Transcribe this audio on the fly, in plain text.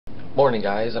Morning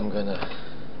guys, I'm gonna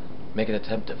make an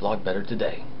attempt to vlog better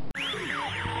today.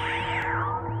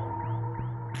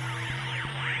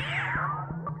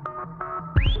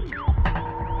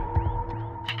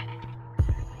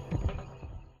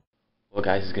 Well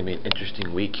guys, it's gonna be an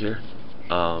interesting week here.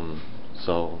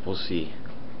 So we'll see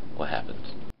what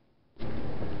happens.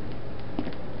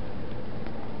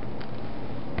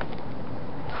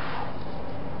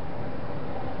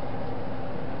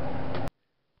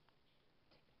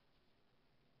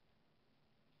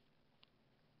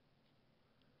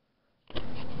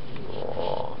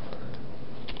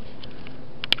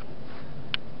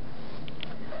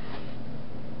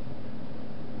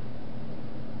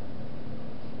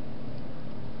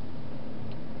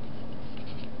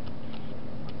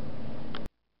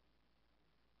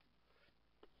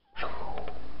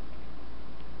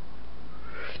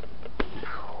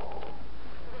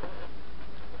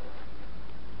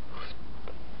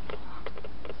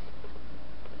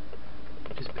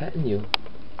 Just petting you.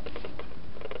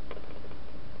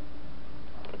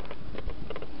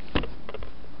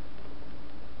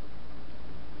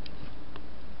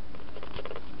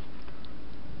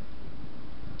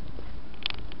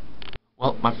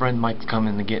 Well, my friend Mike's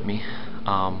coming to get me,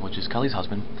 which is Kelly's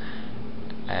husband,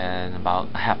 in about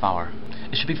a half hour.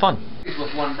 It should be fun.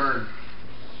 With one bird.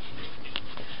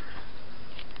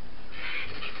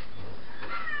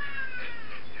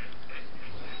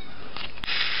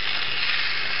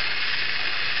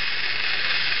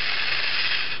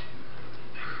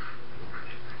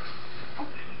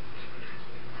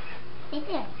 Right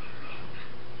there.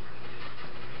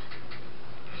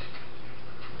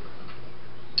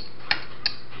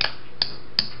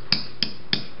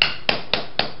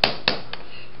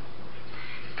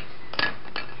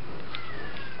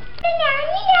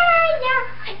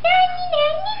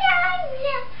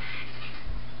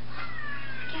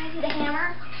 Can I see the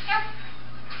hammer?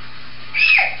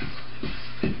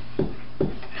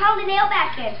 Pound the nail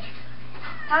back in.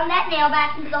 Pound that nail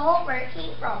back into the hole where it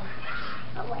came from.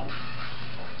 Away.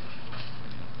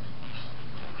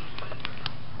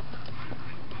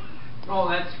 Oh,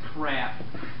 that's crap.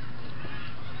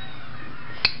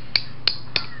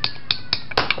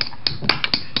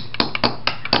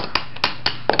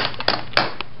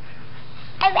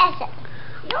 I press it.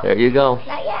 Nope. There you go.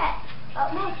 Not yet. Oh,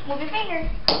 move your finger.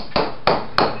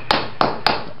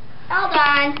 All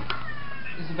done.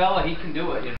 Isabella, he can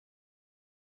do it.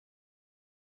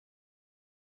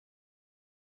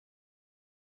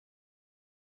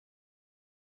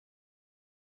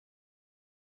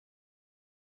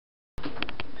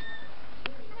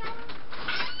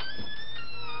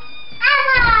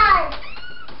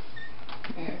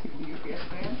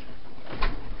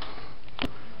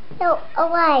 No, a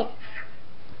light.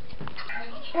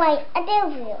 Wait, a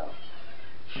devil.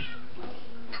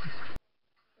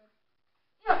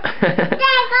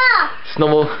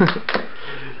 Snowball.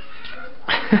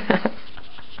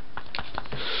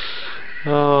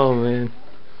 Oh man.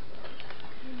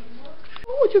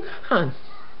 What you got on?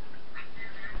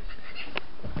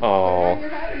 Oh.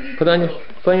 Put on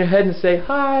your head and say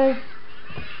hi.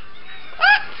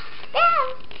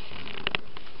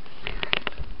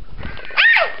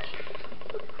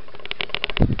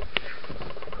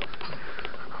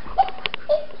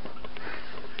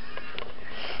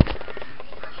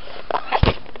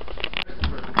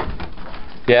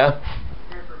 Yeah?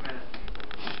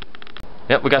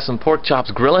 Yep, we got some pork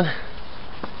chops grilling.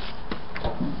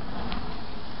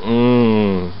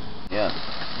 Mmm. Yeah.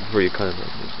 Before you cut it like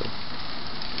this.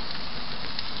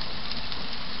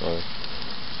 Oh.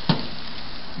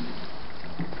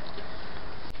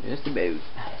 Just about.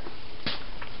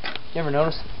 You ever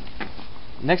notice?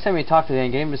 Next time you talk to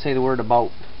Dan, get him to say the word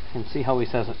about and see how he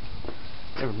says it.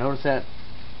 You ever notice that?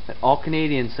 That all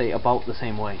Canadians say about the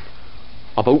same way.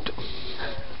 About?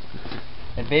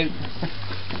 About.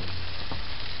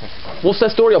 What's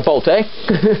that story about, eh?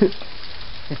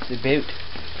 It's about.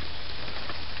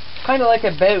 Kind of like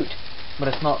a boat, but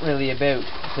it's not really a boat.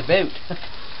 It's a boat.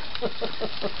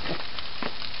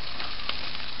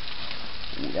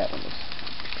 Ooh, that one was.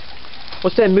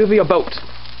 What's that movie about?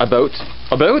 About?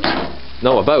 About?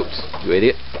 No, about. You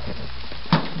idiot.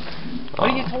 What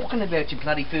are you talking about, you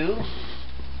bloody fool?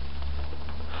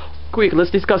 Quick,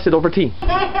 let's discuss it over tea.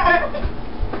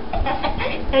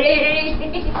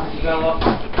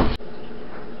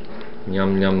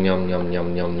 Yum yum yum yum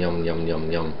yum yum yum yum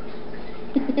yum yum.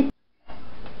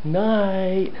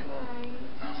 Night.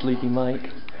 Sleepy Mike.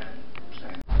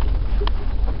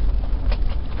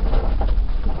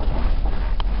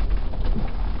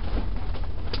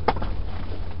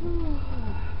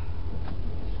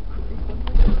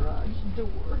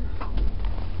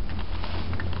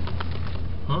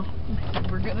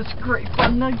 We're gonna scrape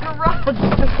on the garage door.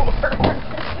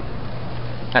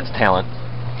 That's talent.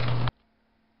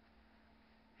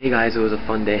 Hey guys, it was a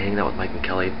fun day hanging out with Mike and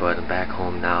Kelly, but I'm back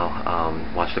home now.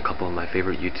 Watched a couple of my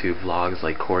favorite YouTube vlogs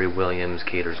like Corey Williams,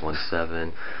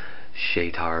 Caters17,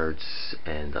 Shay Tards,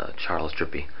 and Charles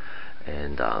Drippy,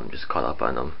 and just caught up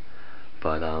on them.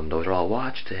 But those are all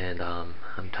watched, and I'm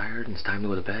tired and it's time to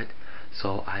go to bed.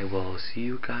 So I will see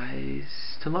you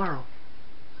guys tomorrow.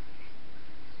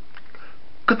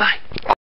 Goodbye.